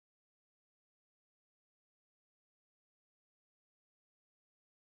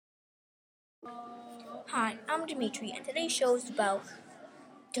Hi, I'm Dimitri, and today's show is about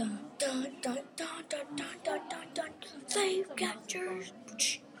dun dun dun dun dun dun dun dun dun slave catchers.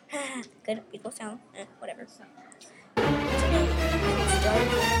 Good equal sound, whatever. Today we'll start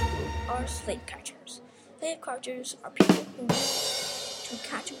with our slave catchers. Slave catchers are people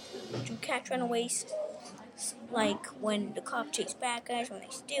who catch runaways, like when the cops chase bad guys, when they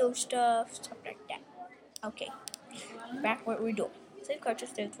steal stuff like that. Okay, back what we're doing. Slave catchers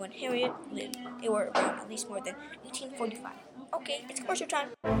lived when Harriet lived. They were around at least more than 1845. Okay, it's commercial time.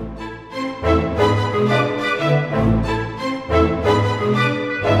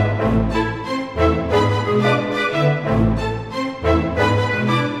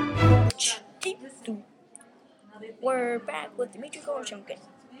 We're back with Dimitri Gorshunkin.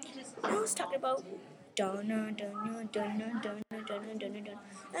 I was talking about dun dun dun dun dun dun dun dun dun dun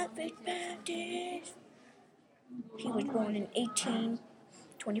Epic Baptist. He was born in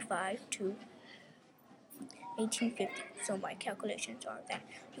 1825 to 1850, so my calculations are that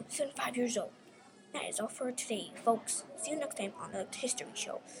he was 75 years old. That is all for today, folks. See you next time on the History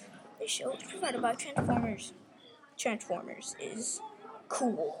Show. This show is provided by Transformers. Transformers is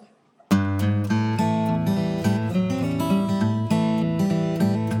cool.